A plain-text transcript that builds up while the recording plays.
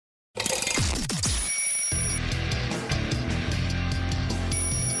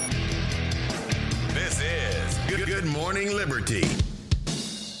Good Morning Liberty.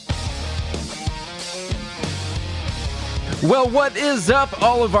 Well, what is up,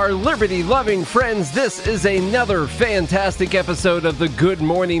 all of our liberty-loving friends? This is another fantastic episode of the Good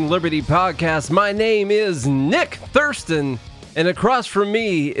Morning Liberty podcast. My name is Nick Thurston, and across from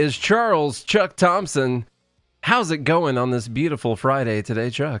me is Charles Chuck Thompson. How's it going on this beautiful Friday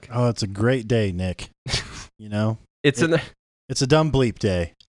today, Chuck? Oh, it's a great day, Nick. You know, It's a dumb bleep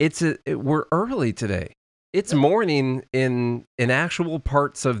day. We're early today. It's morning in actual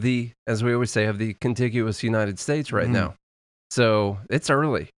parts of the, as we always say, of the contiguous United States right now. So it's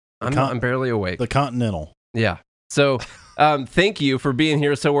early. I'm barely awake. The Continental. Yeah. So thank you for being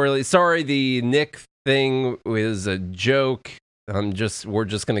here so early. Sorry, the Nick thing was a joke. We're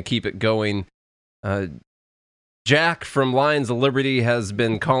just going to keep it going. Jack from Lions of Liberty has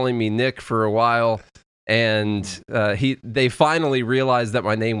been calling me Nick for a while, and they finally realized that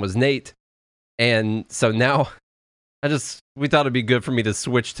my name was Nate. And so now we thought it'd be good for me to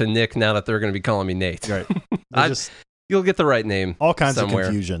switch to Nick now that they're going to be calling me Nate. Right. You'll get the right name. All kinds somewhere. of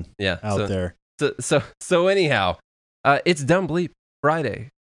confusion out there. So anyhow, it's Dumb Bleep Friday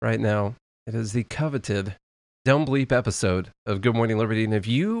right now. It is the coveted Dumb Bleep episode of Good Morning Liberty. And if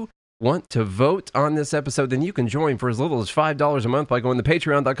you want to vote on this episode, then you can join for as little as $5 a month by going to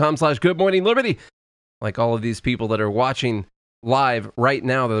patreon.com/goodmorningliberty. Like all of these people that are watching live right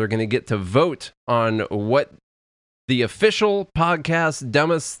now that are going to get to vote on what the official podcast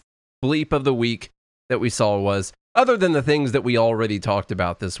dumbest bleep of the week that we saw was. Other than the things that we already talked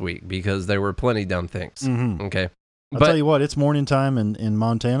about this week, because there were plenty dumb things. Mm-hmm. Okay. I'll tell you what, it's morning time in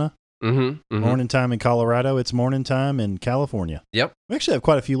Montana. Morning time in Colorado. It's morning time in California. Yep. We actually have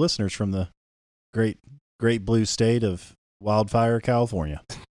quite a few listeners from the great blue state of Wildfire, California.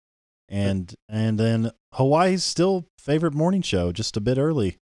 And then Hawaii's still favorite morning show, just a bit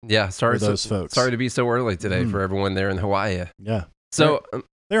early. Yeah. Sorry for those folks. Sorry to be so early today for everyone there in Hawaii. Yeah. So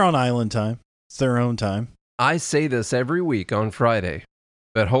they're on island time. It's their own time. I say this every week on Friday,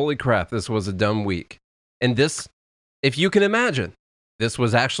 but holy crap, this was a dumb week. And this, if you can imagine, this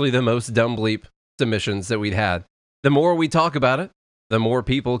was actually the most dumb bleep submissions that we'd had. The more we talk about it, the more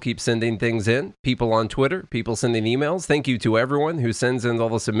people keep sending things in. People on Twitter, people sending emails. Thank you to everyone who sends in all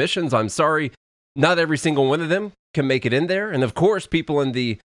the submissions. I'm sorry, not every single one of them can make it in there. And of course, people in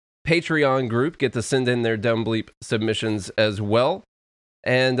the Patreon group get to send in their dumb bleep submissions as well.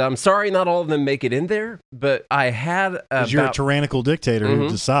 And I'm sorry not all of them make it in there, but I had because you're a tyrannical dictator who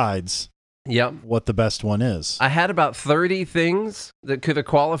decides what the best one is. I had about 30 things that could have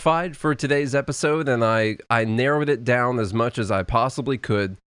qualified for today's episode, and I narrowed it down as much as I possibly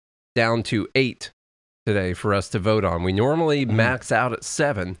could, down to 8 today for us to vote on. We normally max out at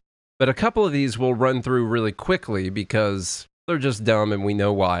 7, but a couple of these we'll run through really quickly because they're just dumb and we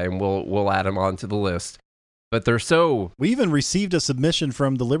know why, and we'll add them onto the list. But they're so... We even received a submission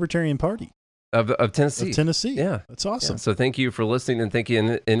from the Libertarian Party. Of Tennessee. Of Tennessee. Yeah. That's awesome. Yeah. So thank you for listening and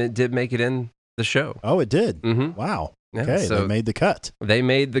thinking, and it did make it in the show. Oh, it did? Mm-hmm. Wow. Yeah, okay, so they made the cut. They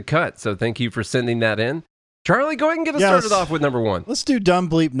made the cut, so thank you for sending that in. Charlie, go ahead and get us started off with number 1. Let's do Dumb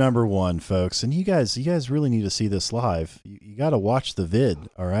Bleep number 1, folks. And you guys really need to see this live. You got to watch the vid,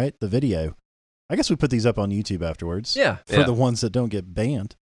 all right? The video. I guess we put these up on YouTube afterwards. Yeah. For the ones that don't get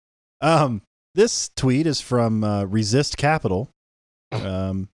banned. This tweet is from Resist Capital.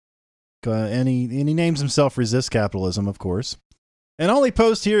 And he names himself Resist Capitalism, of course. And all he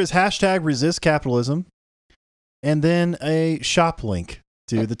posts here is hashtag Resist Capitalism. And then a shop link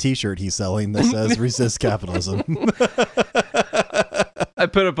to the t-shirt he's selling that says Resist Capitalism. I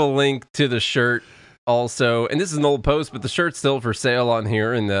put up a link to the shirt also. And this is an old post, but the shirt's still for sale on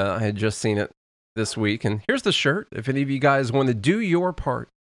here. And I had just seen it this week. And here's the shirt. If any of you guys want to do your part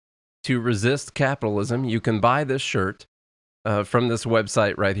to resist capitalism, you can buy this shirt from this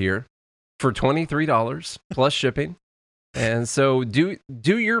website right here for $23 plus shipping. And so do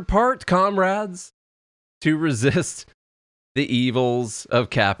your part, comrades, to resist the evils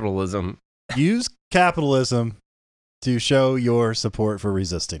of capitalism. Use capitalism to show your support for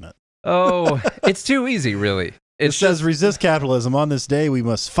resisting it. Oh, it's too easy, really. It says, resist capitalism. On this day, we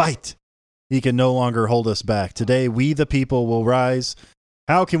must fight. He can no longer hold us back. Today, we the people will rise.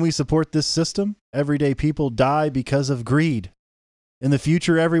 How can we support this system? Everyday people die because of greed. In the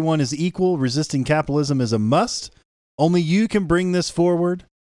future, everyone is equal. Resisting capitalism is a must. Only you can bring this forward.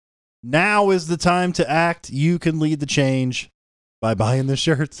 Now is the time to act. You can lead the change by buying the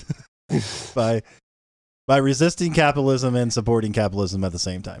shirts, by resisting capitalism and supporting capitalism at the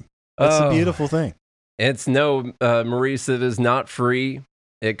same time. It's a beautiful thing. It's Maurice, it is not free.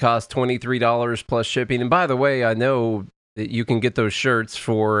 It costs $23 plus shipping. And by the way, I know that you can get those shirts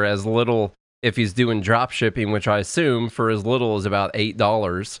for as little if he's doing drop shipping, which I assume for as little as about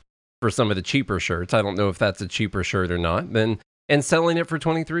 $8 for some of the cheaper shirts. I don't know if that's a cheaper shirt or not. Then and selling it for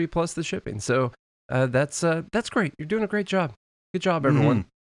 $23 plus the shipping. So that's great. You're doing a great job. Good job, everyone.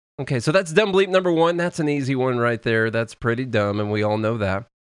 Okay, so that's dumb bleep number 1. That's an easy one right there. That's pretty dumb, and we all know that.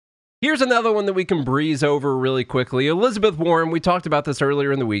 Here's another one that we can breeze over really quickly. Elizabeth Warren, we talked about this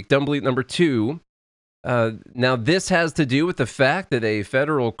earlier in the week. Dumb bleep number 2. Now, this has to do with the fact that a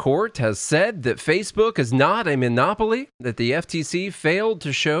federal court has said that Facebook is not a monopoly, that the FTC failed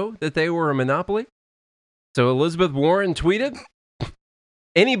to show that they were a monopoly. So Elizabeth Warren tweeted,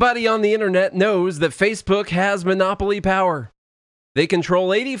 "Anybody on the internet knows that Facebook has monopoly power. They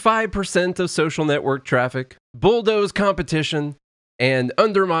control 85% of social network traffic, bulldoze competition, and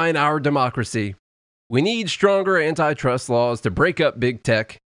undermine our democracy. We need stronger antitrust laws to break up big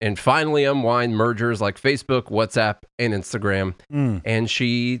tech and finally unwind mergers like Facebook, WhatsApp, and Instagram." And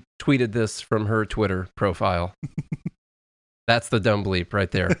she tweeted this from her Twitter profile. That's the dumb bleep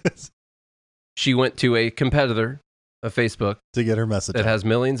right there. She went to a competitor of Facebook to get her message that out. has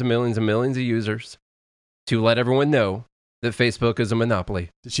millions and millions and millions of users to let everyone know that Facebook is a monopoly.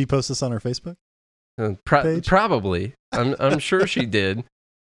 Did she post this on her Facebook? Probably. I'm sure she did.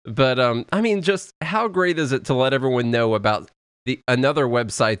 But I mean, just how great is it to let everyone know about another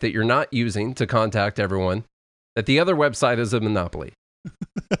website that you're not using to contact everyone, that the other website is a monopoly?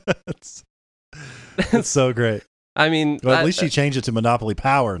 It's so great. I mean, well, at least she changed it to Monopoly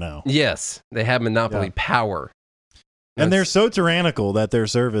Power now. Yes, they have monopoly power. And they're so tyrannical that their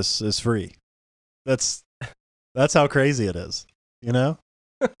service is free. That's how crazy it is, you know?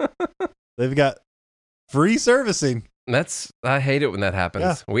 They've got free servicing. I hate it when that happens.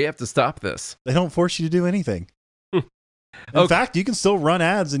 Yeah. We have to stop this. They don't force you to do anything. In fact, you can still run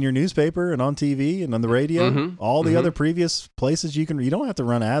ads in your newspaper and on TV and on the radio. All the other previous places you don't have to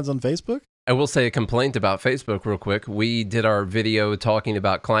run ads on Facebook. I will say a complaint about Facebook real quick. We did our video talking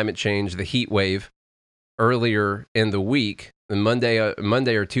about climate change, the heat wave, earlier in the week, Monday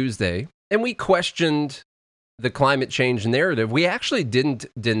or Tuesday, and we questioned the climate change narrative. We actually didn't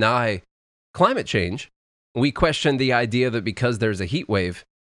deny climate change. We questioned the idea that because there's a heat wave,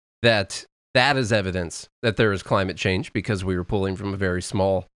 that is evidence that there is climate change, because we were pulling from a very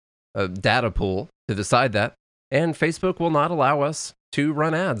small data pool to decide that. And Facebook will not allow us to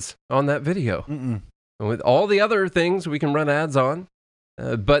run ads on that video. With all the other things we can run ads on,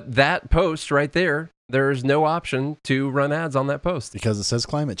 but that post right there, there's no option to run ads on that post. Because it says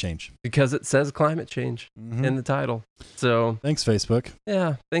climate change. Because it says climate change in the title. So thanks, Facebook.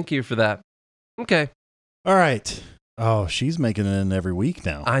 Yeah, thank you for that. Okay. All right. Oh, she's making it in every week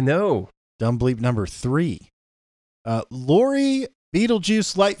now. I know. Dumb bleep number 3. Lori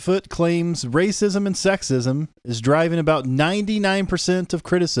Beetlejuice Lightfoot claims racism and sexism is driving about 99% of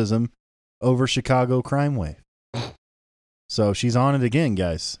criticism over Chicago crime wave. So she's on it again,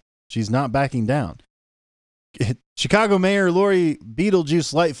 guys. She's not backing down. Chicago Mayor Lori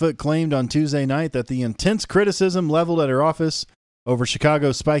Beetlejuice Lightfoot claimed on Tuesday night that the intense criticism leveled at her office over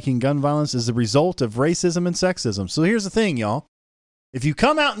Chicago's spiking gun violence is the result of racism and sexism. So here's the thing, y'all. If you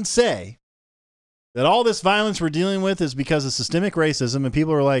come out and say that all this violence we're dealing with is because of systemic racism, and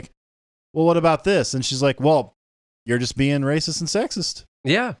people are like, well, what about this? And she's like, well, you're just being racist and sexist.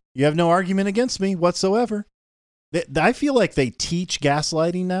 Yeah. You have no argument against me whatsoever. I feel like they teach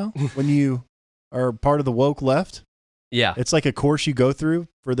gaslighting now when you are part of the woke left. Yeah. It's like a course you go through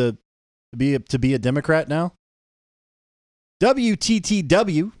to be a Democrat now.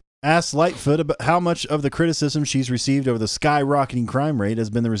 WTTW asked Lightfoot about how much of the criticism she's received over the skyrocketing crime rate has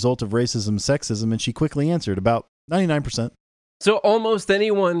been the result of racism and sexism, and she quickly answered, about 99%. So almost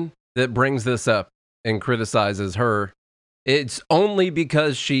anyone that brings this up and criticizes her, it's only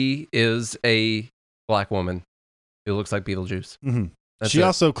because she is a black woman who looks like Beetlejuice. She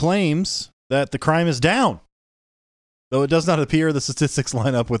also claims that the crime is down, though it does not appear the statistics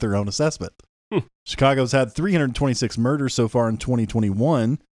line up with her own assessment. Chicago's had 326 murders so far in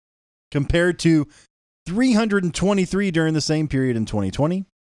 2021, compared to 323 during the same period in 2020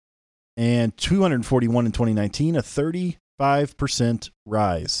 and 241 in 2019, a 35%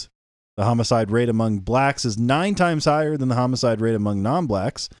 rise. The homicide rate among blacks is 9 times higher than the homicide rate among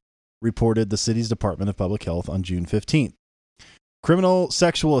non-blacks, reported the city's Department of Public Health on June 15th. Criminal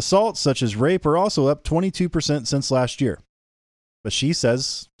sexual assaults, such as rape, are also up 22% since last year. But she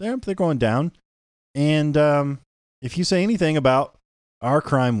says they're going down. And if you say anything about our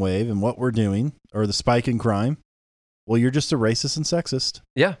crime wave and what we're doing, or the spike in crime, well, you're just a racist and sexist.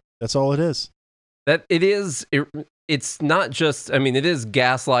 Yeah. That's all it is. That it is. It's not just, I mean, it is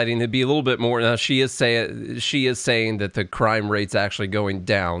gaslighting to be a little bit more. Now, she is saying that the crime rate's actually going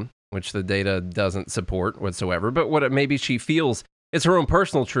down. which the data doesn't support whatsoever. But what maybe she feels, it's her own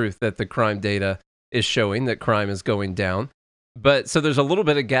personal truth that the crime data is showing that crime is going down. But so there's a little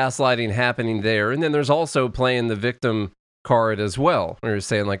bit of gaslighting happening there. And then there's also playing the victim card as well, where you're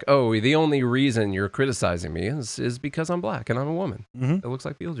saying like, oh, the only reason you're criticizing me is because I'm black and I'm a woman. It looks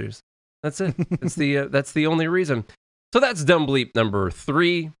like Beetlejuice. That's it. That's the only reason. So that's Dumb Bleep number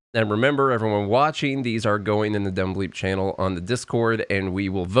 3. And remember, everyone watching, these are going in the Dumb Bleep channel on the Discord, and we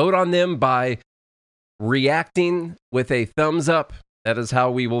will vote on them by reacting with a thumbs up. That is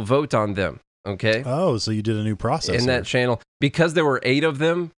how we will vote on them. Okay? Oh, so you did a new process in that channel. Because there were 8 of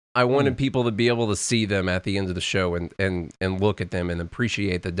them, I wanted people to be able to see them at the end of the show and look at them and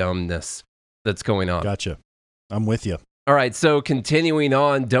appreciate the dumbness that's going on. Gotcha. I'm with you. All right, so continuing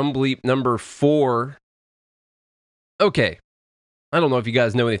on, Dumb Bleep number 4. Okay. I don't know if you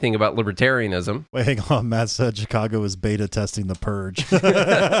guys know anything about libertarianism. Wait, hang on. Matt said Chicago is beta testing the purge.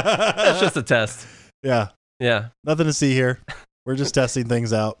 That's just a test. Yeah. Yeah. Nothing to see here. We're just testing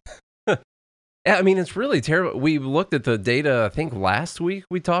things out. Yeah, I mean, it's really terrible. We looked at the data, I think last week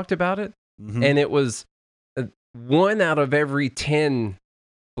we talked about it, and it was 1 out of every 10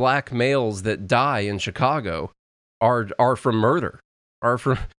 black males that die in Chicago are from murder.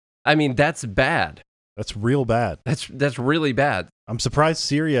 I mean, that's bad. That's real bad. That's really bad. I'm surprised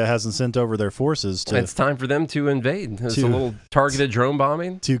Syria hasn't sent over their forces to. It's time for them to invade. It's a little targeted drone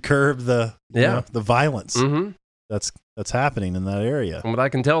bombing to curb the the violence that's happening in that area. From what I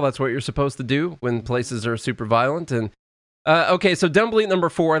can tell, that's what you're supposed to do when places are super violent. And okay, so Dumb Bleep number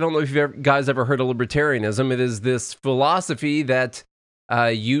 4. I don't know if you guys ever heard of libertarianism. It is this philosophy that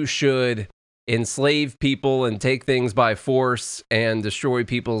you should enslave people and take things by force and destroy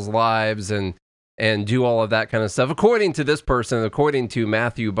people's lives and do all of that kind of stuff. According to this person, according to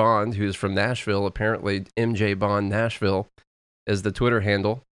Matthew Bond, who's from Nashville, apparently MJ Bond Nashville is the Twitter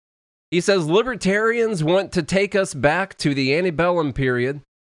handle. He says, libertarians want to take us back to the antebellum period.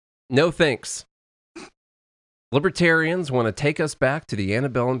 No thanks. Libertarians want to take us back to the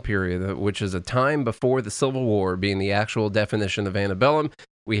antebellum period, which is a time before the Civil War, being the actual definition of antebellum.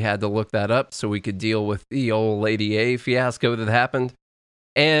 We had to look that up so we could deal with the old Lady A fiasco that happened.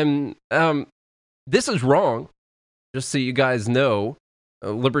 And this is wrong, just so you guys know.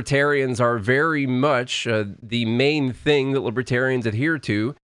 Libertarians are very much the main thing that libertarians adhere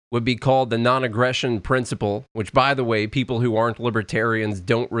to would be called the non-aggression principle, which, by the way, people who aren't libertarians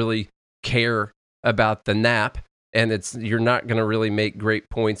don't really care about the NAP, and you're not going to really make great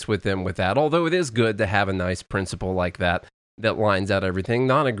points with them with that, although it is good to have a nice principle like that lines out everything.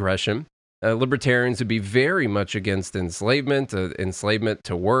 Non-aggression. Libertarians would be very much against enslavement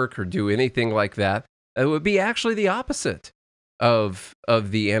to work or do anything like that. It would be actually the opposite of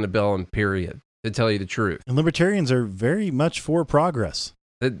the antebellum period, to tell you the truth. And libertarians are very much for progress.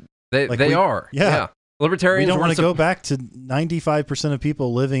 They are. Yeah. Libertarians we don't want to go back to 95% of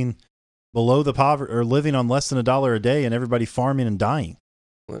people living below the poverty or living on less than $1 a day and everybody farming and dying.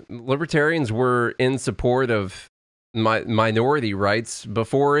 Libertarians were in support of minority rights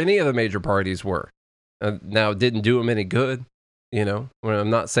before any of the major parties were. Now, it didn't do them any good, you know.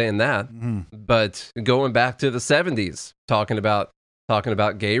 I'm not saying that, but going back to the 70s, talking about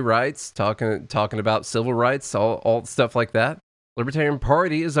gay rights, talking about civil rights, all stuff like that. Libertarian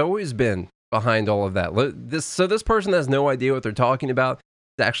Party has always been behind all of that. This person has no idea what they're talking about.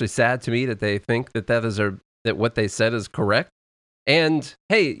 It's actually sad to me that they think that what they said is correct. And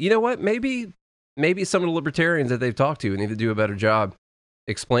hey, you know what? Maybe some of the libertarians that they've talked to need to do a better job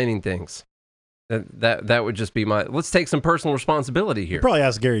explaining things. That would just be let's take some personal responsibility here. Probably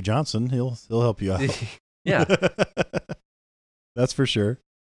ask Gary Johnson. He'll help you out. Yeah. That's for sure.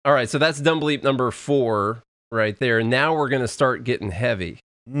 All right, so that's Dumb Bleep number 4 right there. Now we're going to start getting heavy.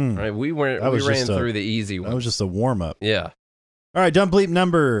 All right, we ran through the easy one. That was just a warm up. Yeah. All right, Dumb Bleep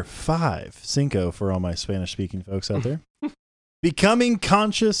number 5, Cinco for all my Spanish speaking folks out there. Becoming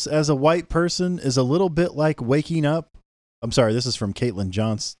conscious as a white person is a little bit like waking up. I'm sorry, this is from Caitlin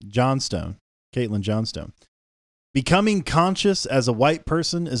Johnstone. Caitlin Johnstone. Becoming conscious as a white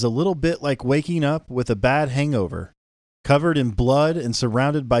person is a little bit like waking up with a bad hangover, covered in blood and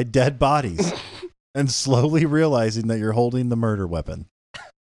surrounded by dead bodies, and slowly realizing that you're holding the murder weapon.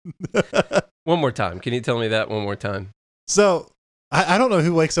 One more time. Can you tell me that one more time? So, I don't know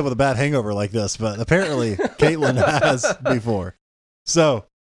who wakes up with a bad hangover like this, but apparently Caitlin has before. So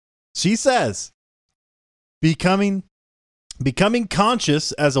she says, becoming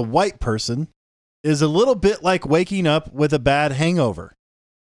conscious as a white person is a little bit like waking up with a bad hangover.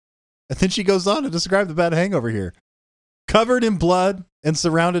 And then she goes on to describe the bad hangover here. Covered in blood and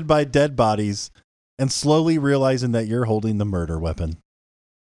surrounded by dead bodies and slowly realizing that you're holding the murder weapon.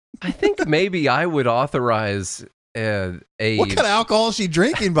 I think maybe I would authorize What kind of alcohol is she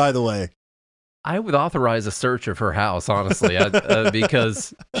drinking, by the way? I would authorize a search of her house, honestly,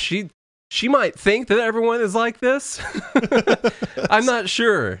 because she might think that everyone is like this. I'm not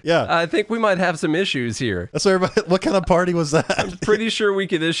sure. Yeah. I think we might have some issues here. That's what everybody. What kind of party was that? I'm pretty sure we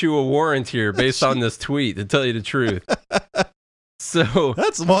could issue a warrant here based on this tweet, to tell you the truth. So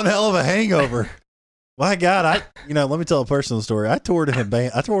That's one hell of a hangover. My God, let me tell a personal story. I toured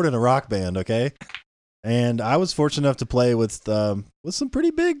in a rock band, okay, and I was fortunate enough to play with some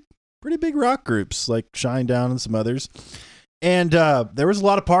pretty big rock groups like Shinedown and some others. And there was a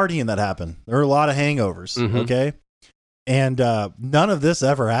lot of partying that happened. There were a lot of hangovers, okay? And none of this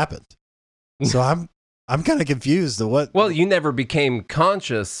ever happened. So I'm kind of confused. Well, you never became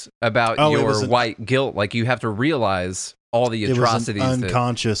conscious about your white guilt. Like, you have to realize all the atrocities it was an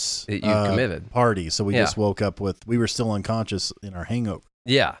unconscious that you committed. Party. So we just woke up we were still unconscious in our hangover.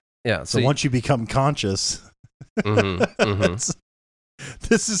 Yeah. Yeah. So once you become conscious, this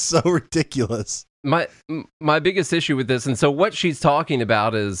is so ridiculous. My biggest issue with this, and so what she's talking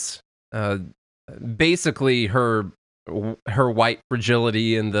about is basically her white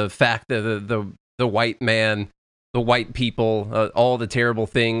fragility and the fact that the white man, the white people, all the terrible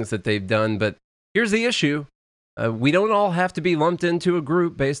things that they've done. But here's the issue. We don't all have to be lumped into a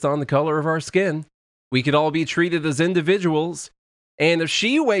group based on the color of our skin. We could all be treated as individuals. And if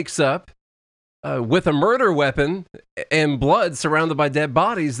she wakes up with a murder weapon and blood surrounded by dead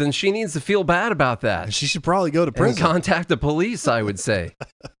bodies, then she needs to feel bad about that. She should probably go to prison. And contact the police, I would say.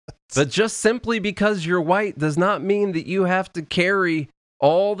 But just simply because you're white does not mean that you have to carry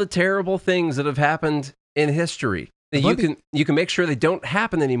all the terrible things that have happened in history. That you can make sure they don't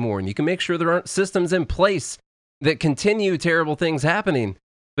happen anymore, and you can make sure there aren't systems in place that continue terrible things happening.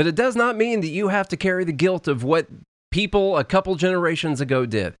 But it does not mean that you have to carry the guilt of what people a couple generations ago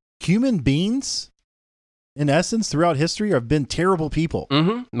did. Human beings, in essence, throughout history, have been terrible people.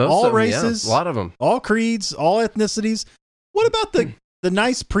 Mm-hmm. All races, a lot of them, all creeds, all ethnicities. What about the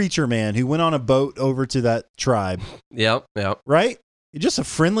nice preacher man who went on a boat over to that tribe? Yep. Right? He's just a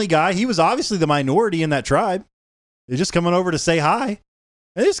friendly guy. He was obviously the minority in that tribe. They're just coming over to say hi.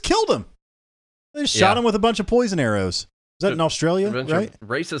 They just killed him. They just shot him with a bunch of poison arrows. Is that in Australia? Right?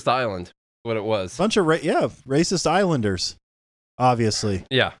 Racist island, what it was. Bunch of racist islanders. Obviously.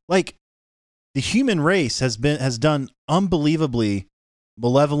 Yeah. Like, the human race has done unbelievably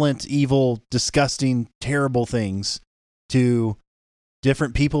malevolent, evil, disgusting, terrible things to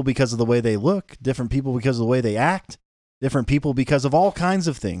different people because of the way they look, different people because of the way they act, different people because of all kinds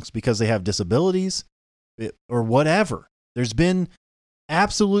of things, because they have disabilities or whatever. There's been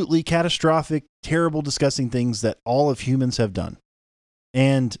absolutely catastrophic, terrible, disgusting things that all of humans have done.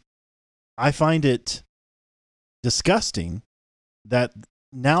 And I find it disgusting that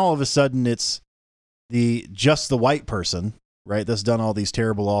now all of a sudden it's just the white person, right, that's done all these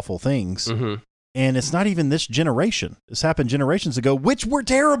terrible, awful things. Mm-hmm. And it's not even this generation. This happened generations ago, which were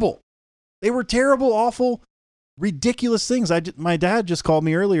terrible. They were terrible, awful, ridiculous things. My dad just called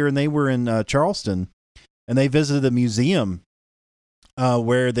me earlier, and they were in Charleston, and they visited a museum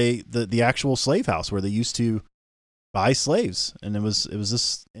where the actual slave house where they used to buy slaves, and it was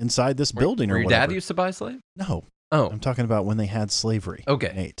this inside this building or whatever. Your dad used to buy slaves? No. Oh, I'm talking about when they had slavery.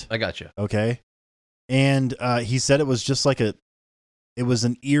 Okay, Nate. I got you. Okay, and he said it was just like it was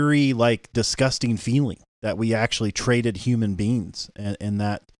an eerie, like, disgusting feeling that we actually traded human beings in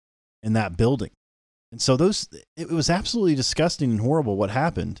that building, and so it was absolutely disgusting and horrible what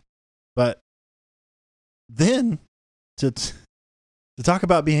happened. But then to talk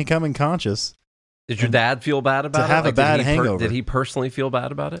about becoming conscious. Did your dad feel bad about it? To have a bad hangover. Did he personally feel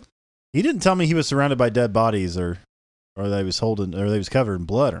bad about it? He didn't tell me he was surrounded by dead bodies or that he was holding or that he was covered in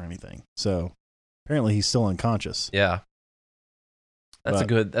blood or anything. So apparently he's still unconscious. Yeah. That's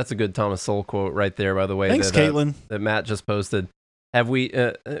a good Thomas Sowell quote right there, by the way. Thanks, Caitlin. That Matt just posted. Have we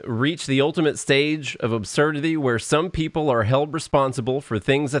reached the ultimate stage of absurdity where some people are held responsible for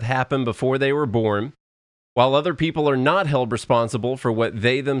things that happened before they were born, while other people are not held responsible for what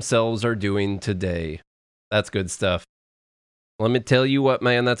they themselves are doing today? That's good stuff. Let me tell you what,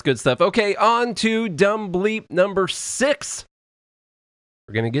 man, that's good stuff. Okay, on to dumb bleep number 6.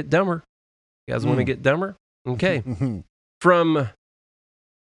 We're going to get dumber. You guys want to get dumber? Okay. From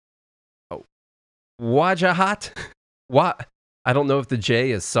Wajahat. What? I don't know if the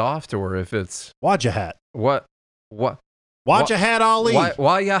J is soft or if it's... Wajahat. What? Wajahat Ali.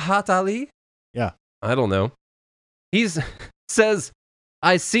 Wajahat Ali? Yeah. I don't know. Says,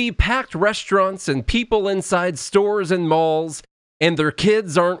 I see packed restaurants and people inside stores and malls, and their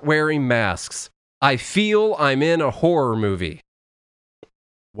kids aren't wearing masks. I feel I'm in a horror movie.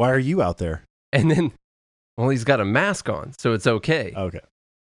 Why are you out there? And then, well, he's got a mask on, so it's okay. Okay.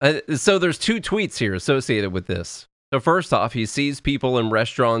 So there's 2 tweets here associated with this. So first off, he sees people in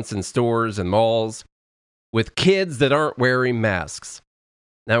restaurants and stores and malls with kids that aren't wearing masks.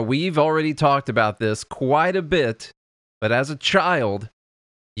 Now, we've already talked about this quite a bit, but as a child,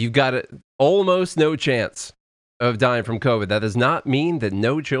 you've got almost no chance of dying from COVID. That does not mean that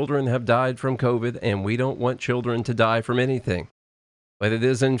no children have died from COVID, and we don't want children to die from anything. But it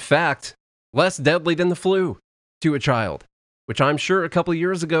is, in fact, less deadly than the flu to a child, which I'm sure a couple of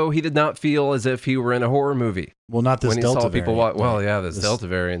years ago he did not feel as if he were in a horror movie. Well, not this when he Delta saw people variant. well, yeah, this Delta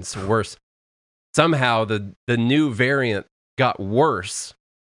variant's worse. Somehow the new variant got worse,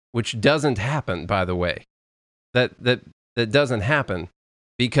 which doesn't happen, by the way. That doesn't happen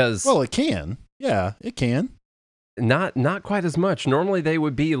because Well, it can. Yeah, it can. not quite as much. Normally they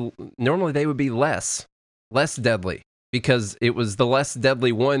would be less deadly because it was the less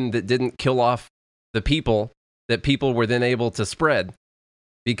deadly one that didn't kill off the people that people were then able to spread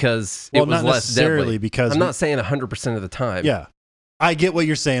because it was not less necessarily deadly. because I'm not saying 100% of the time. Yeah, I get what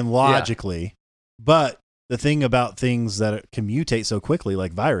you're saying logically, but the thing about things that can mutate so quickly,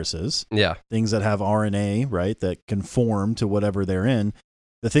 like viruses, things that have RNA, right, that conform to whatever they're in.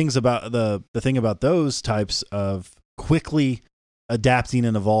 The things about the thing about those types of quickly adapting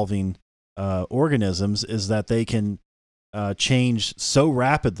and evolving organisms is that they can change so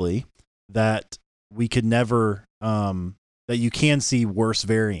rapidly that we could never that you can see worse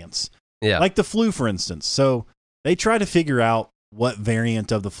variants. Yeah. Like the flu, for instance. So they try to figure out what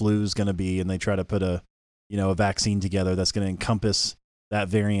variant of the flu is going to be, and they try to put a vaccine together that's going to encompass that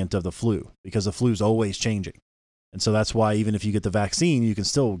variant of the flu because the flu is always changing. And so that's why even if you get the vaccine, you can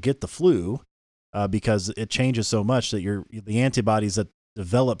still get the flu because it changes so much that the antibodies that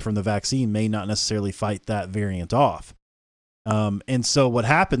develop from the vaccine may not necessarily fight that variant off. And so what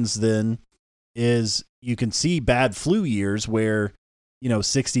happens then is you can see bad flu years where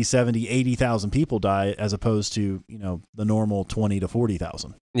 60, 70, 80,000 people die as opposed to the normal 20 to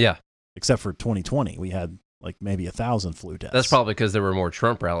 40,000. Yeah. Except for 2020, we had like maybe 1,000 flu deaths. That's probably because there were more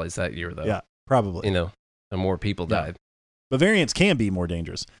Trump rallies that year, though. Yeah, probably. And more people died. But variants can be more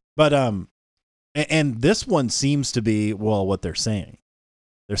dangerous. But and this one seems to be what they're saying.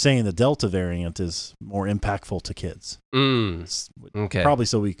 They're saying the Delta variant is more impactful to kids. Okay. Probably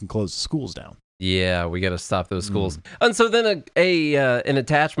so we can close the schools down. Yeah, we got to stop those schools. And so then an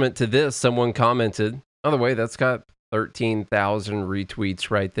attachment to this, someone commented, by the way, that's got 13,000 retweets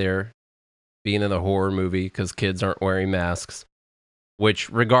right there, being in a horror movie because kids aren't wearing masks, which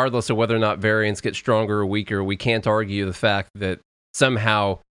regardless of whether or not variants get stronger or weaker, we can't argue the fact that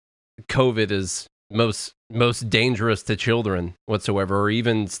somehow COVID is most dangerous to children whatsoever, or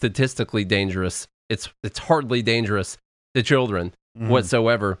even statistically dangerous. It's hardly dangerous to children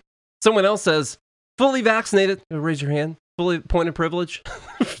whatsoever. Someone else says, fully vaccinated. Raise your hand. Fully point of privilege.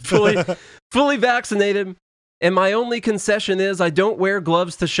 fully vaccinated. And my only concession is I don't wear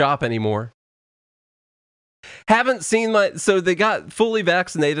gloves to shop anymore. Haven't seen so they got fully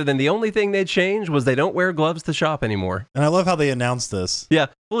vaccinated and the only thing they changed was they don't wear gloves to shop anymore. And I love how they announced this. Yeah,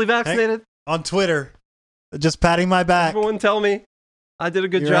 fully vaccinated. On Twitter. Just patting my back. Everyone tell me I did a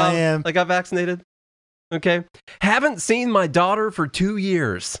good job. I got vaccinated. Okay. Haven't seen my daughter for 2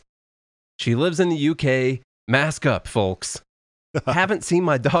 years. She lives in the UK. Mask up, folks. Haven't seen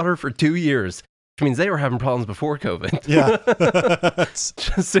my daughter for 2 years. Which means they were having problems before COVID. Yeah.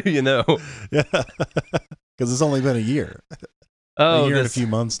 Just so you know. Yeah. Because it's only been a year. Oh, a year and a few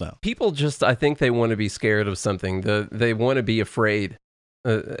months now. People I think they want to be scared of something. They want to be afraid.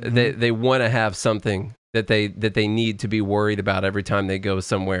 They want to have something that they need to be worried about every time they go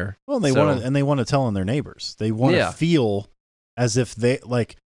somewhere. Well, they want to tell on their neighbors. They want to feel as if they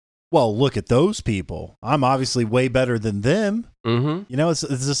look at those people. I'm obviously way better than them. Mm-hmm. It's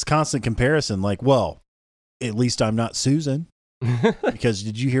this constant comparison. Like, at least I'm not Susan. Because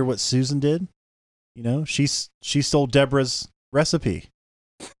did you hear what Susan did? She stole Deborah's recipe.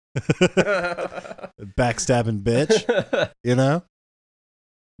 Backstabbing bitch.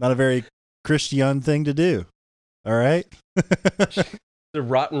 Not a very Christian thing to do. All right. The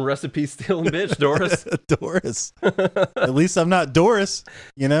rotten recipe stealing bitch, Doris. Doris. At least I'm not Doris,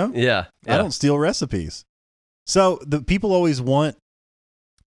 Yeah. I don't steal recipes. So the people always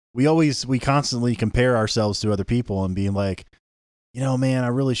we constantly compare ourselves to other people and being like, man, I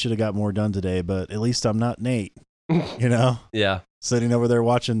really should have got more done today, but at least I'm not Nate, Yeah. Sitting over there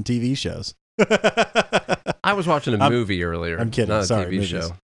watching TV shows. I was watching a movie earlier. I'm kidding. Not a Sorry, TV movies. show.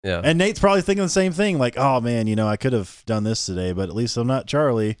 Yeah. And Nate's probably thinking the same thing. Like, oh man, I could have done this today, but at least I'm not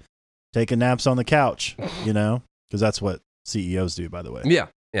Charlie taking naps on the couch, because that's what CEOs do, by the way. Yeah.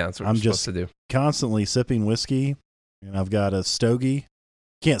 Yeah, that's what I'm we're just supposed to do. constantly sipping whiskey, and I've got a stogie.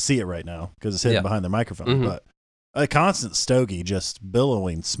 Can't see it right now because it's hidden behind the microphone, but a constant stogie just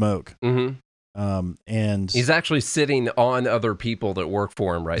billowing smoke. And he's actually sitting on other people that work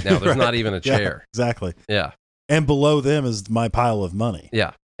for him right now. There's not even a chair. Yeah, exactly. Yeah. And below them is my pile of money.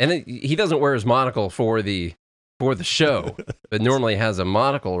 Yeah. And he doesn't wear his monocle for the show, but normally has a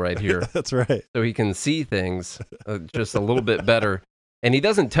monocle right here. That's right. So he can see things just a little bit better. And he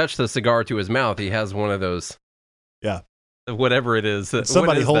doesn't touch the cigar to his mouth. He has one of those. Yeah. Whatever it is.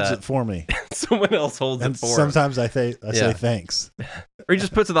 Somebody holds it for me. Someone else holds it for him. Sometimes I say thanks. Or he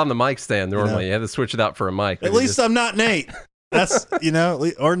just puts it on the mic stand normally. You have to switch it out for a mic. At least I'm not Nate. That's,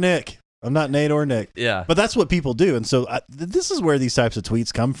 or Nick. I'm not Nate or Nick. Yeah. But that's what people do. And so this is where these types of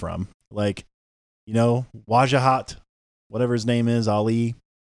tweets come from. Like, Wajahat, whatever his name is, Ali,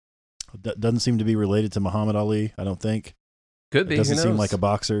 doesn't seem to be related to Muhammad Ali, I don't think. Could be. Doesn't seem like a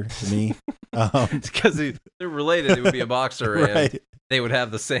boxer to me. Because they're related. It would be a boxer, right. And they would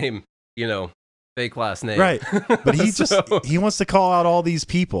have the same, fake last name. Right. But he wants to call out all these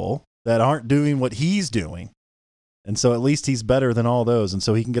people that aren't doing what he's doing. And so at least he's better than all those. And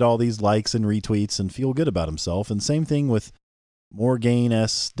so he can get all these likes and retweets and feel good about himself. And same thing with Morgane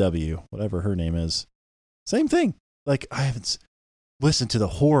SW, whatever her name is. Same thing. Like, I haven't listened to the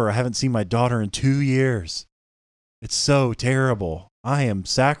horror. I haven't seen my daughter in 2 years. It's so terrible. I am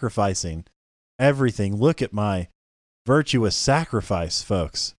sacrificing everything. Look at my virtuous sacrifice,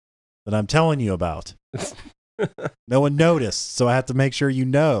 folks, that I'm telling you about. No one noticed, so I have to make sure you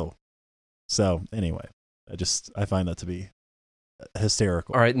know. So anyway, I find that to be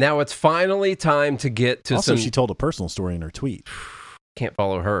hysterical. All right, now it's finally time to get to also, she told a personal story in her tweet. Can't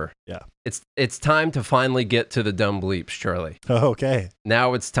follow her. Yeah. It's time to finally get to the dumb bleeps, Charlie. Okay.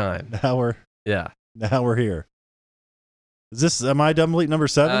 Now it's time. Now we're here. Am I dumb bleep number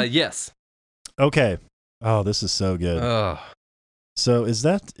 7? Yes. Okay. Oh, this is so good. So is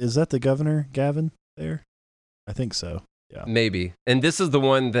that the governor, Gavin, there? I think so. Yeah. Maybe. And this is the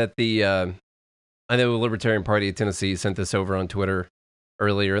one that I know the Libertarian Party of Tennessee sent this over on Twitter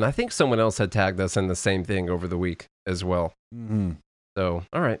earlier, and I think someone else had tagged us in the same thing over the week as well. Mm-hmm. So,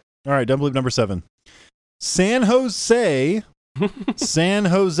 all right. Dumb bleep number 7. San Jose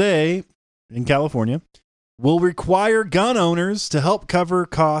in California will require gun owners to help cover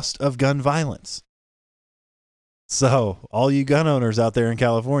cost of gun violence. So, all you gun owners out there in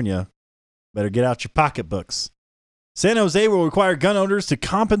California, better get out your pocketbooks. San Jose will require gun owners to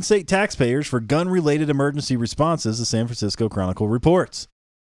compensate taxpayers for gun-related emergency responses, the San Francisco Chronicle reports.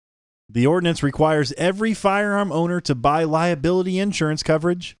 The ordinance requires every firearm owner to buy liability insurance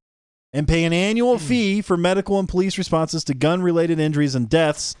coverage and pay an annual fee for medical and police responses to gun-related injuries and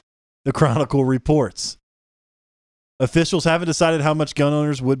deaths, the Chronicle reports. Officials haven't decided how much gun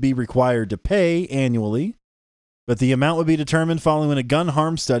owners would be required to pay annually, but the amount would be determined following a gun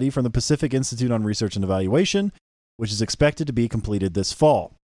harm study from the Pacific Institute on Research and Evaluation, which is expected to be completed this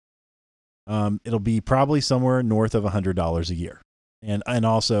fall. It'll be probably somewhere north of $100 a year. And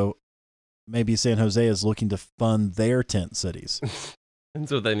also, maybe San Jose is looking to fund their tent cities.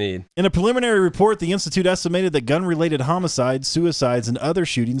 That's what they need. In a preliminary report, the Institute estimated that gun-related homicides, suicides, and other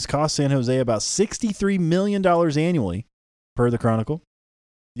shootings cost San Jose about $63 million annually, per the Chronicle.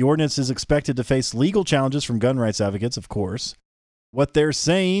 The ordinance is expected to face legal challenges from gun rights advocates, of course. What they're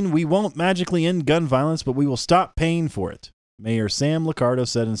saying, we won't magically end gun violence, but we will stop paying for it, Mayor Sam Liccardo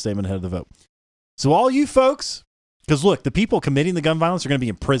said in a statement ahead of the vote. So all you folks, because look, the people committing the gun violence are going to be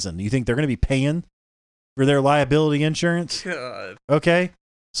in prison. Do you think they're going to be paying for their liability insurance? God. Okay.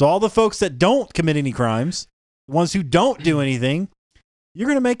 So all the folks that don't commit any crimes, the ones who don't do anything, you're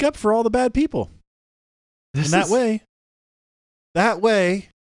going to make up for all the bad people. And that way,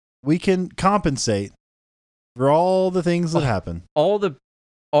 we can compensate for all the things that happen. All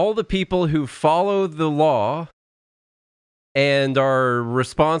the people who follow the law and are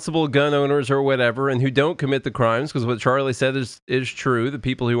responsible gun owners or whatever, and who don't commit the crimes, because what Charlie said is true. The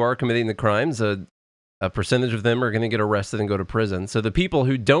people who are committing the crimes, a percentage of them are going to get arrested and go to prison. So the people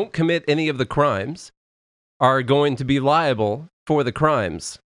who don't commit any of the crimes are going to be liable for the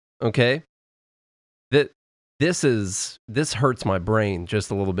crimes. Okay? This hurts my brain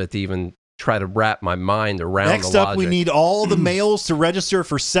just a little bit to even try to wrap my mind around the logic. Next up, we need all the males to register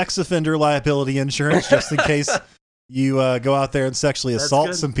for sex offender liability insurance, just in case you go out there and sexually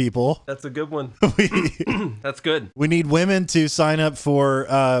assault some people. That's a good one. That's good. We need women to sign up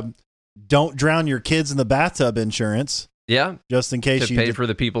for don't drown your kids in the bathtub insurance. Yeah. Just in case to pay for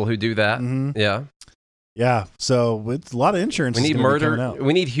the people who do that. Mm-hmm. Yeah. Yeah. So it's a lot of insurance. We need murder.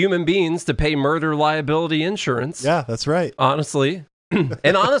 We need human beings to pay murder liability insurance. Yeah, that's right. Honestly.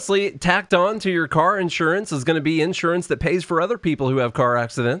 And honestly, tacked on to your car insurance is going to be insurance that pays for other people who have car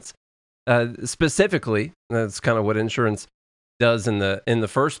accidents. Specifically, that's kind of what insurance does in the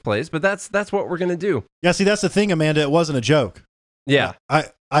first place. But that's what we're going to do. Yeah, see, that's the thing, Amanda. It wasn't a joke. Yeah,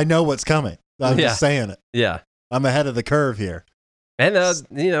 I know what's coming. I'm just saying it. Yeah, I'm ahead of the curve here. And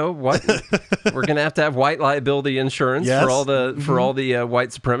what we're going to have white liability insurance for all the white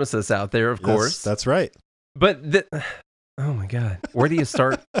supremacists out there, of course. That's right. But oh my God, where do you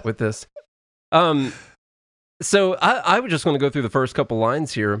start with this? So I was just going to go through the first couple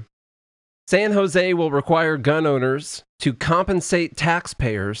lines here. San Jose will require gun owners to compensate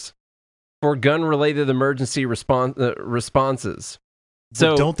taxpayers for gun-related emergency responses.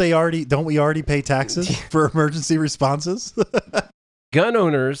 So don't we already pay taxes for emergency responses? Gun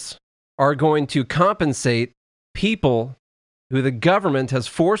owners are going to compensate people who the government has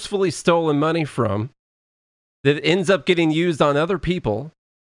forcefully stolen money from that ends up getting used on other people,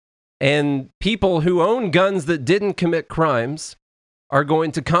 and people who own guns that didn't commit crimes are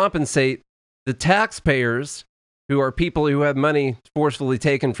going to compensate the taxpayers who are people who have money forcefully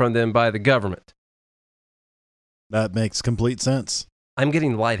taken from them by the government. That makes complete sense. I'm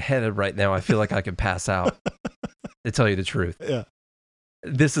getting lightheaded right now. I feel like I could pass out, to tell you the truth. Yeah.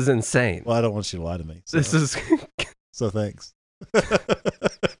 This is insane. Well, I don't want you to lie to me. So. So thanks.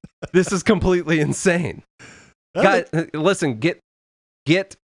 This is completely insane. Guys, listen, get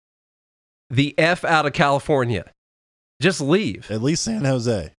the F out of California. Just leave. At least San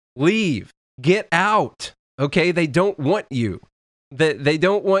Jose. Leave. Get out. Okay? They don't want you. They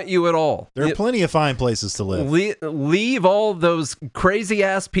don't want you at all. There are plenty of fine places to live. Leave all those crazy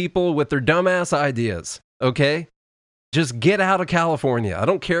ass people with their dumbass ideas. Okay? Just get out of California. I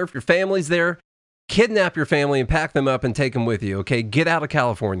don't care if your family's there. Kidnap your family and pack them up and take them with you. Okay? Get out of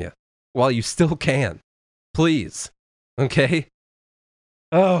California while you still can. Please. Okay?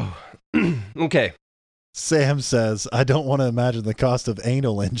 Oh. Okay. Sam says, I don't want to imagine the cost of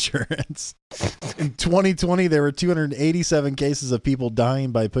anal insurance. In 2020, there were 287 cases of people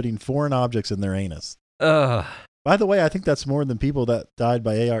dying by putting foreign objects in their anus. By the way, I think that's more than people that died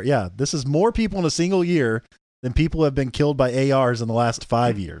by AR. Yeah, this is more people in a single year than people have been killed by ARs in the last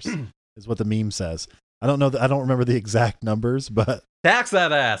 5 years, is what the meme says. I don't know. I don't remember the exact numbers, but... Tax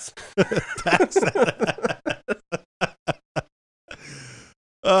that ass. Tax that ass.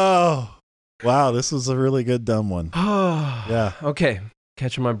 Oh, wow. This was a really good dumb one. Yeah. Okay.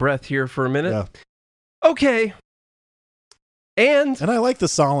 Catching my breath here for a minute. Yeah. Okay. And I like the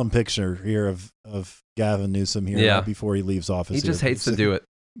solemn picture here of Gavin Newsom here right before he leaves office. He just hates to do it.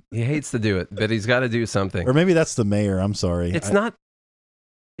 He hates to do it, but he's got to do something. Or maybe that's the mayor. I'm sorry. It's not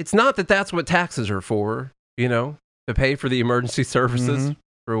that that's what taxes are for, to pay for the emergency services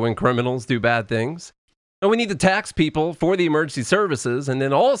for when criminals do bad things. And we need to tax people for the emergency services and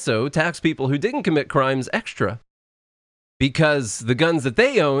then also tax people who didn't commit crimes extra because the guns that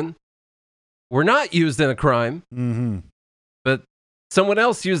they own were not used in a crime, but someone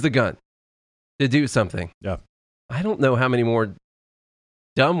else used the gun to do something. Yeah. I don't know how many more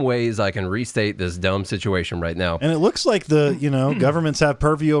dumb ways I can restate this dumb situation right now. And it looks like the, governments have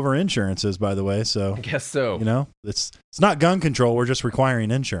purview over insurances, by the way. So I guess so. It's not gun control. We're just requiring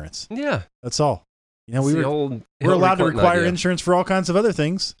insurance. Yeah. That's all. We're allowed to require insurance for all kinds of other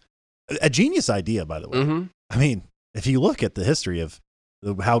things. A genius idea, by the way. I mean, if you look at the history of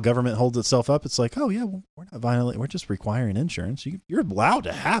how government holds itself up, it's like, oh yeah, well, we're not violating. We're just requiring insurance. You're allowed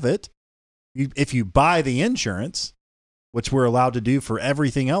to have it. If you buy the insurance, which we're allowed to do for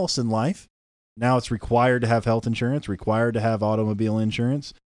everything else in life. Now it's required to have health insurance, required to have automobile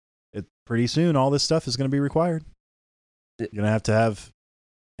insurance. Pretty soon, all this stuff is going to be required. You're going to have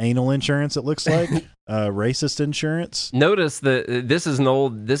anal insurance, it looks like, racist insurance. Notice that this is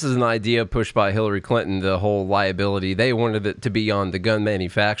an idea pushed by Hillary Clinton, the whole liability. They wanted it to be on the gun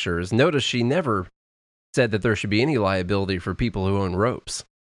manufacturers. Notice she never said that there should be any liability for people who own ropes.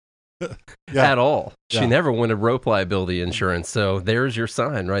 At all. She never wanted rope liability insurance. So there's your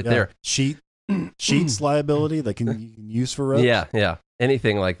sign right there. Sheets liability that you can use for ropes. Yeah.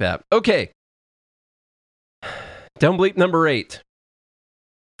 Anything like that. Okay. Dumb bleep number 8.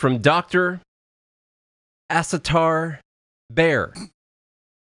 From Dr. Asatar Bear.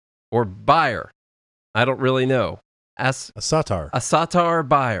 Or Bayer. I don't really know. Asatar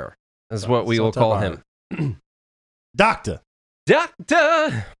Bayer is what we will call him. Doctor.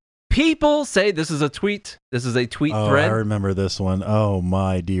 People say this is a tweet. This is a tweet thread. I remember this one. Oh,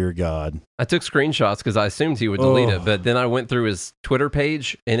 my dear God. I took screenshots because I assumed he would delete it, but then I went through his Twitter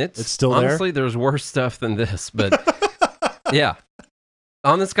page, and it's still honestly, there's worse stuff than this. But yeah.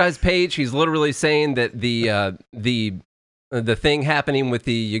 On this guy's page, he's literally saying that the the thing happening with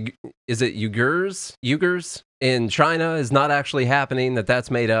the is it Uyghurs in China is not actually happening. That's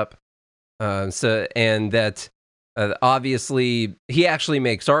made up. And that obviously he actually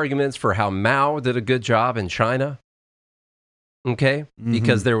makes arguments for how Mao did a good job in China. Okay,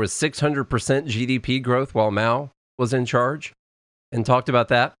 because there was 600% GDP growth while Mao was in charge, and talked about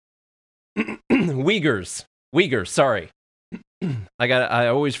that. Uyghurs. Sorry, I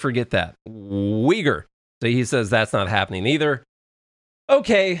always forget that. Uyghur. So he says that's not happening either.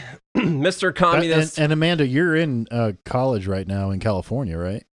 Okay, Mr. Communist. And Amanda, you're in college right now in California,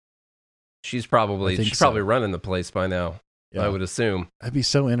 right? She's probably running the place by now. Yeah. I would assume. I'd be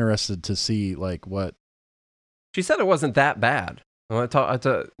so interested to see like what. She said it wasn't that bad. Well,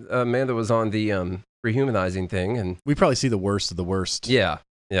 Amanda was on the rehumanizing thing, and we probably see the worst of the worst. Yeah.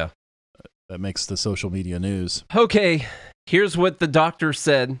 That makes the social media news. Okay, here's what the doctor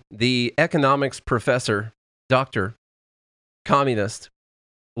said. The economics professor, doctor, communist,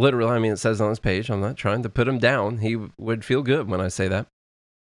 literally, I mean, it says on his page. I'm not trying to put him down. He would feel good when I say that.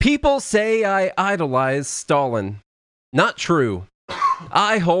 People say I idolize Stalin. Not true.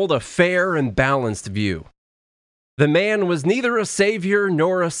 I hold a fair and balanced view. The man was neither a savior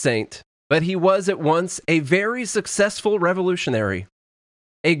nor a saint, but he was at once a very successful revolutionary,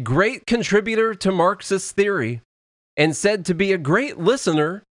 a great contributor to Marxist theory, and said to be a great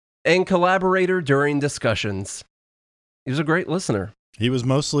listener and collaborator during discussions. He was a great listener. He was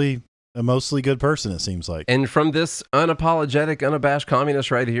a mostly good person, it seems like. And from this unapologetic, unabashed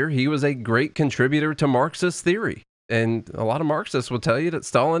communist right here, he was a great contributor to Marxist theory. And a lot of Marxists will tell you that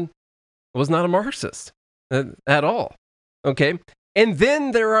Stalin was not a Marxist at all. Okay? And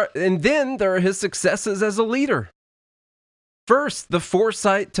then there are his successes as a leader. First, the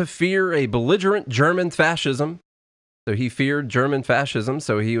foresight to fear a belligerent German fascism. So he feared German fascism,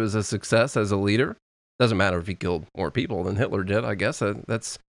 so he was a success as a leader. Doesn't matter if he killed more people than Hitler did, I guess.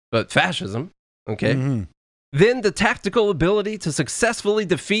 But fascism, okay? Mm-hmm. Then the tactical ability to successfully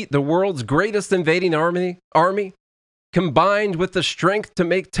defeat the world's greatest invading army, combined with the strength to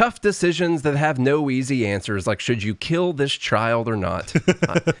make tough decisions that have no easy answers, like should you kill this child or not?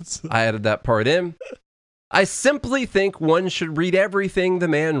 I added that part in. I simply think one should read everything the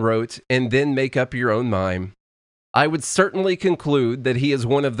man wrote and then make up your own mind. I would certainly conclude that he is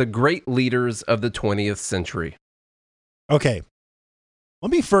one of the great leaders of the 20th century. Okay.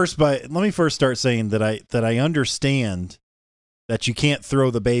 Let me first start saying that I understand that you can't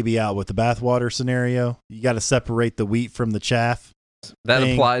throw the baby out with the bathwater scenario. You got to separate the wheat from the chaff. That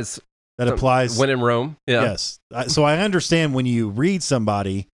applies when in Rome. Yeah. Yes. So I understand when you read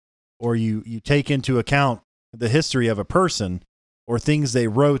somebody or you take into account the history of a person or things they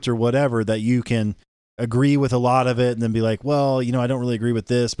wrote or whatever, that you can agree with a lot of it and then be like, well, I don't really agree with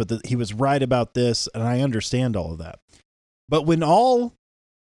this, but he was right about this. And I understand all of that. But when all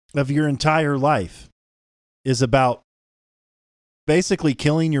of your entire life is about basically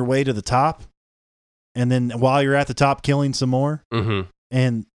killing your way to the top, and then while you're at the top, killing some more, mm-hmm.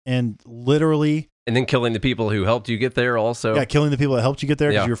 and literally, and then killing the people who helped you get there also. Yeah, killing the people that helped you get there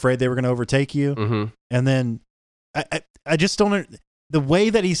because you're afraid they were going to overtake you. Mm-hmm. And then I just don't. The way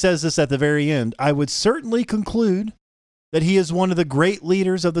that he says this at the very end, I would certainly conclude that he is one of the great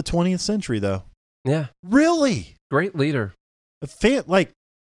leaders of the 20th century, though. Yeah, really great leader.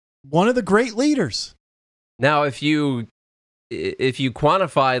 One of the great leaders. Now, if you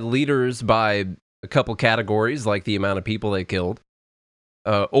quantify leaders by a couple categories, like the amount of people they killed,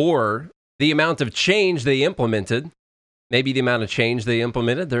 or the amount of change they implemented, maybe the amount of change they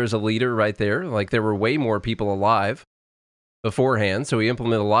implemented, there's a leader right there. Like there were way more people alive beforehand, so he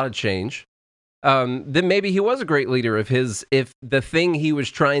implemented a lot of change. Then maybe he was a great leader if the thing he was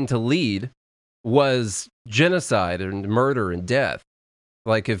trying to lead was genocide and murder and death.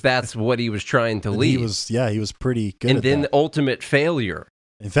 Like if that's what he was trying to lead. He was pretty good. And at then that. the ultimate failure.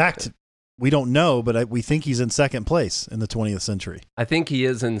 In fact, we don't know, but we think he's in second place in the 20th century. I think he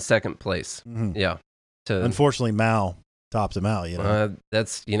is in second place. Mm-hmm. Yeah. Unfortunately, Mao topped him out.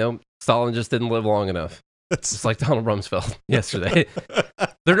 Stalin just didn't live long enough. It's like Donald Rumsfeld yesterday.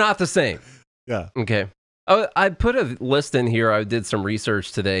 They're not the same. Yeah. Okay. I put a list in here. I did some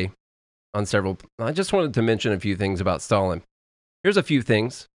research today on several. I just wanted to mention a few things about Stalin. Here's a few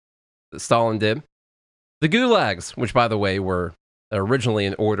things that Stalin did. The gulags, which, by the way, were originally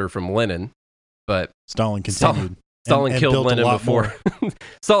an order from Lenin, but Stalin continued. Stalin killed Lenin before.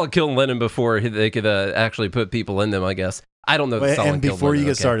 Stalin killed Lenin before they could actually put people in them, I guess. I don't know that Stalin and killed before Lenin, you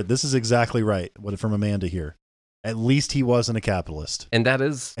get started, this is exactly right. What from Amanda here. At least he wasn't a capitalist. And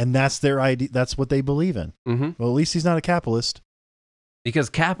that's their idea. That's what they believe in. Mm-hmm. Well, at least he's not a capitalist. Because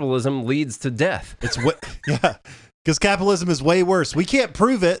capitalism leads to death. It's what, yeah. Because capitalism is way worse. We can't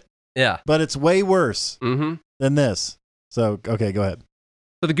prove it, Yeah. but it's way worse Mm-hmm. than this. So, okay, go ahead.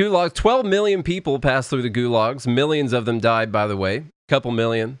 So the gulags, 12 million people passed through the gulags. Millions of them died, by the way. Couple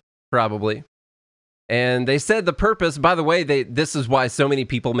million, probably. And they said the purpose, by the way, this is why so many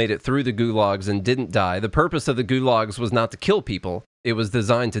people made it through the gulags and didn't die. The purpose of the gulags was not to kill people. It was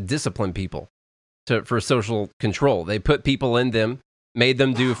designed to discipline people for social control. They put people in them, made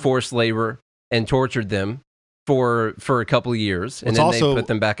them do forced labor, and tortured them for a couple of years. And then they put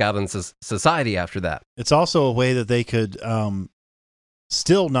them back out in society after that. It's also a way that they could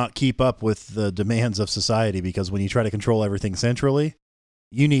still not keep up with the demands of society, because when you try to control everything centrally,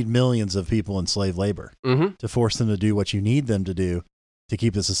 you need millions of people in slave labor to force them to do what you need them to do to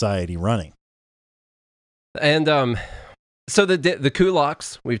keep the society running. And so the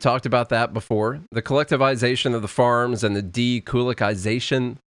kulaks, we've talked about that before. The collectivization of the farms and the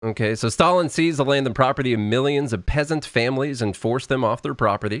de-kulakization. Okay, so Stalin seized the land and property of millions of peasant families and forced them off their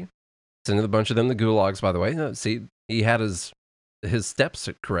property. Sent a bunch of them to gulags, by the way. See, he had his steps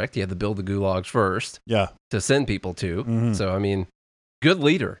correct. He had to build the gulags first to send people to. So, I mean, good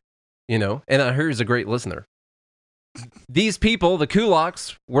leader, and I hear he's a great listener. These people, the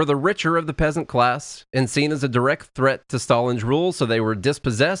kulaks, were the richer of the peasant class and seen as a direct threat to Stalin's rule, so they were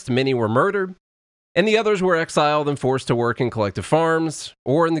dispossessed, many were murdered, and the others were exiled and forced to work in collective farms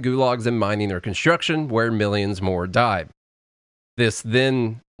or in the gulags in mining or construction, where millions more died. This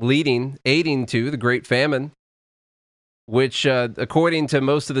then aiding to the Great Famine, which, according to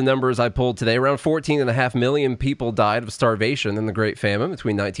most of the numbers I pulled today, around 14.5 million people died of starvation in the Great Famine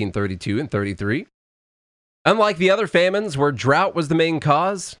between 1932 and 33. Unlike the other famines where drought was the main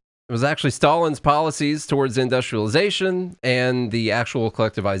cause, it was actually Stalin's policies towards industrialization and the actual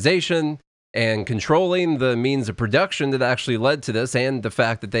collectivization and controlling the means of production that actually led to this, and the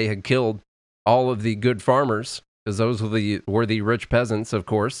fact that they had killed all of the good farmers, because those were the rich peasants, of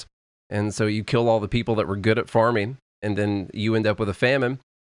course. And so you kill all the people that were good at farming, and then you end up with a famine.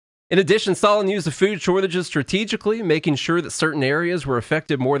 In addition, Stalin used the food shortages strategically, making sure that certain areas were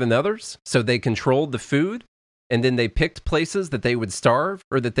affected more than others. So they controlled the food, and then they picked places that they would starve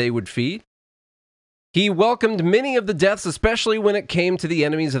or that they would feed. He welcomed many of the deaths, especially when it came to the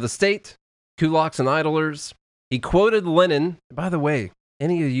enemies of the state, kulaks and idlers. He quoted Lenin. By the way,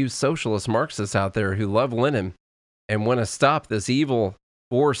 any of you socialist Marxists out there who love Lenin and want to stop this evil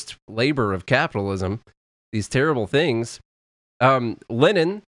forced labor of capitalism, these terrible things,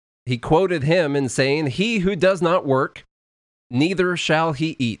 Lenin, he quoted him in saying, "He who does not work, neither shall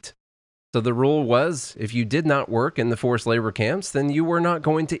he eat." So the rule was, if you did not work in the forced labor camps, then you were not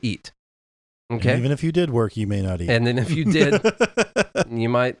going to eat. Okay. And even if you did work, you may not eat. And then if you did, you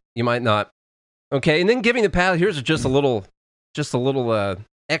might not. Okay. And then giving the path. Here's just a little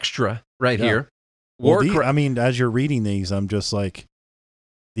extra right here. As you're reading these, I'm just like,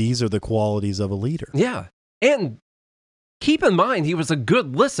 these are the qualities of a leader. Yeah. And keep in mind, he was a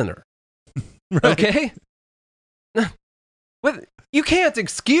good listener. Right. Okay. You can't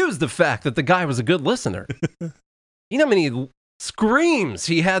excuse the fact that the guy was a good listener. You know how many screams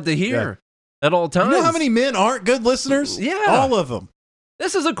he had to hear at all times? You know how many men aren't good listeners? Yeah. All of them.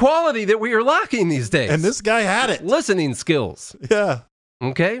 This is a quality that we are lacking these days. And this guy had it. Listening skills. Yeah.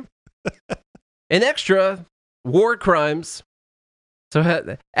 Okay. An extra, war crimes.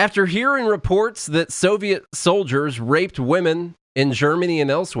 So after hearing reports that Soviet soldiers raped women in Germany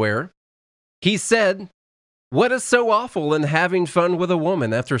and elsewhere, he said, "What is so awful in having fun with a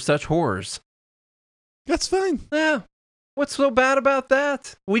woman after such horrors?" That's fine. Yeah. What's so bad about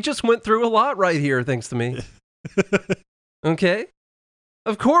that? We just went through a lot right here, thanks to me. Okay.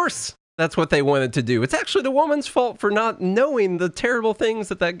 Of course, that's what they wanted to do. It's actually the woman's fault for not knowing the terrible things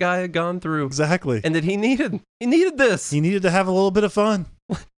that guy had gone through. Exactly. And that he needed. He needed this. He needed to have a little bit of fun.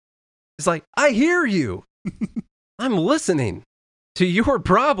 It's like, I hear you. I'm listening to your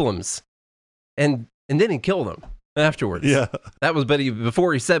problems. And then he killed them afterwards. Yeah. That was,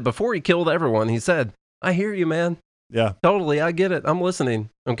 before he killed everyone, he said, "I hear you, man. Yeah. Totally. I get it. I'm listening."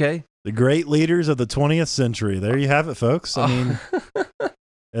 Okay. The great leaders of the 20th century. There you have it, folks. I mean,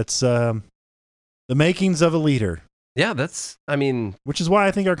 it's the makings of a leader. Yeah, which is why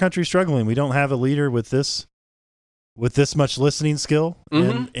I think our country's struggling. We don't have a leader with this much listening skill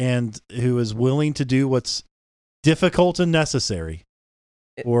and who is willing to do what's difficult and necessary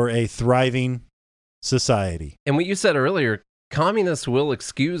for a thriving society. And what you said earlier, communists will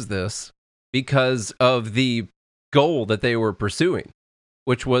excuse this because of the goal that they were pursuing,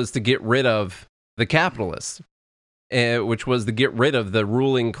 which was to get rid of the capitalists, which was to get rid of the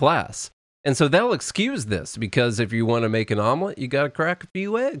ruling class. And so they'll excuse this because if you want to make an omelet, you got to crack a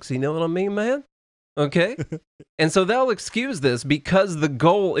few eggs. You know what I mean, man? Okay? And so they'll excuse this because the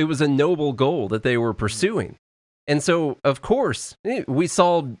goal, it was a noble goal that they were pursuing. And so, of course, we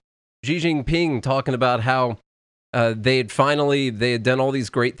saw Xi Jinping talking about how they had done all these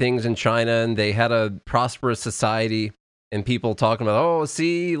great things in China and they had a prosperous society, and people talking about, oh,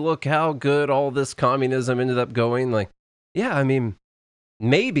 see, look how good all this communism ended up going. Like, yeah, I mean,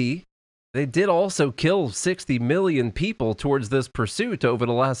 maybe they did also kill 60 million people towards this pursuit over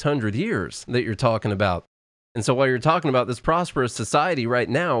the last 100 years that you're talking about. And so while you're talking about this prosperous society right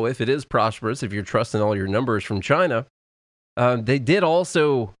now, if it is prosperous, if you're trusting all your numbers from China, they did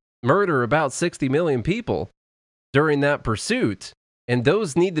also murder about 60 million people during that pursuit. And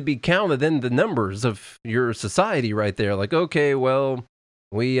those need to be counted in the numbers of your society right there. Like, okay, well,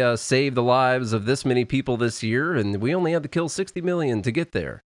 we saved the lives of this many people this year, and we only had to kill 60 million to get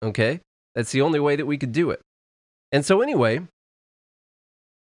there. Okay? That's the only way that we could do it. And so anyway,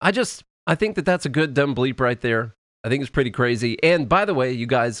 I think that that's a good dumb bleep right there. I think it's pretty crazy. And by the way, you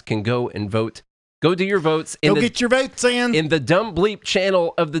guys can go and vote. Go do your votes. Get your votes in. In the dumb bleep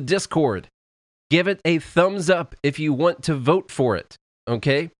channel of the Discord. Give it a thumbs up if you want to vote for it.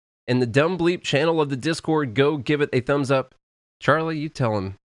 Okay? In the dumb bleep channel of the Discord, go give it a thumbs up. Charlie, you tell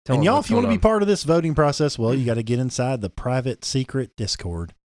him. And y'all, if you want to be part of this voting process, well, you got to get inside the private secret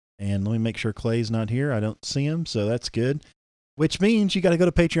Discord. And let me make sure Clay's not here. I don't see him, so that's good. Which means you got to go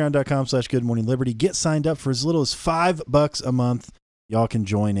to patreon.com/goodmorningliberty. Get signed up for as little as $5 a month. Y'all can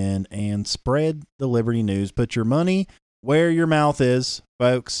join in and spread the Liberty news. Put your money where your mouth is,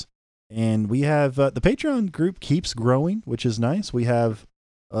 folks. And we have the Patreon group keeps growing, which is nice. We have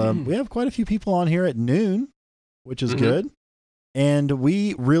quite a few people on here at noon, which is good. And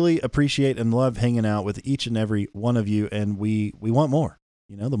we really appreciate and love hanging out with each and every one of you. And we want more.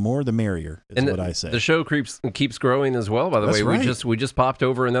 You know, the more the merrier is what I say. The show keeps growing as well. By the way, right. we just popped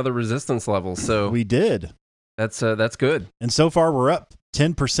over another resistance level. So we did. That's good. And so far we're up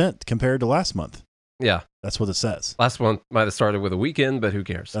 10% compared to last month. Yeah, that's what it says. Last month might have started with a weekend, but who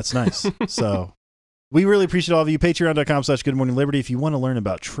cares? That's nice. So we really appreciate all of you. Patreon.com/goodmorningliberty. If you want to learn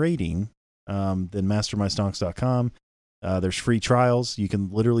about trading, then mastermystonks.com. There's free trials. You can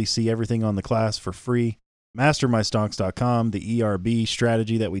literally see everything on the class for free. Mastermystonks.com, the ERB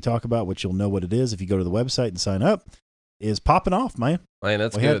strategy that we talk about, which you'll know what it is if you go to the website and sign up, is popping off, man. Man,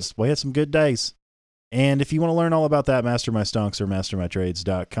 that's good. We had some good days. And if you want to learn all about that, Mastermystonks or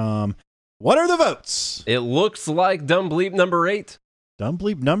mastermytrades.com. What are the votes? It looks like dumb bleep number 8. Dumb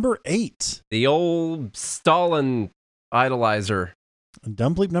bleep number 8. The old Stalin idolizer.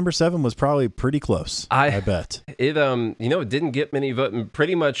 Dumb bleep number 7 was probably pretty close. I bet it. It didn't get many votes.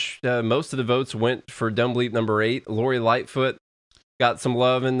 Pretty much most of the votes went for dumb bleep number 8. Lori Lightfoot got some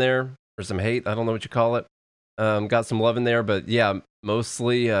love in there, or some hate. I don't know what you call it. Got some love in there, but yeah,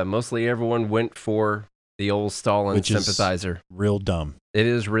 mostly everyone went for the old Stalin Which sympathizer. Is real dumb. It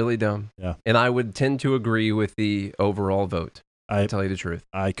is really dumb. Yeah, and I would tend to agree with the overall vote. I tell you the truth.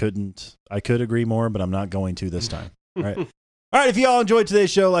 I could agree more, but I'm not going to this time. All right. All right, if you all enjoyed today's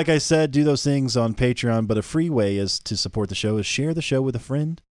show, like I said, do those things on Patreon, but a free way is to support the show is share the show with a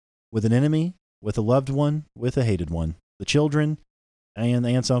friend, with an enemy, with a loved one, with a hated one, the children, and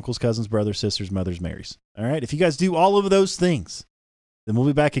the aunts, uncles, cousins, brothers, sisters, mothers, Marys. All right, if you guys do all of those things, then we'll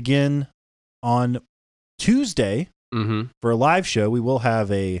be back again on Tuesday for a live show. We will have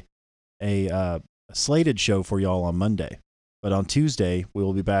a slated show for y'all on Monday, but on Tuesday, we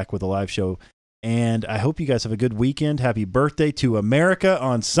will be back with a live show. And I hope you guys have a good weekend. Happy birthday to America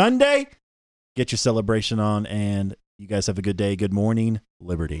on Sunday. Get your celebration on, and you guys have a good day. Good morning,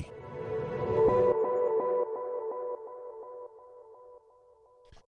 Liberty.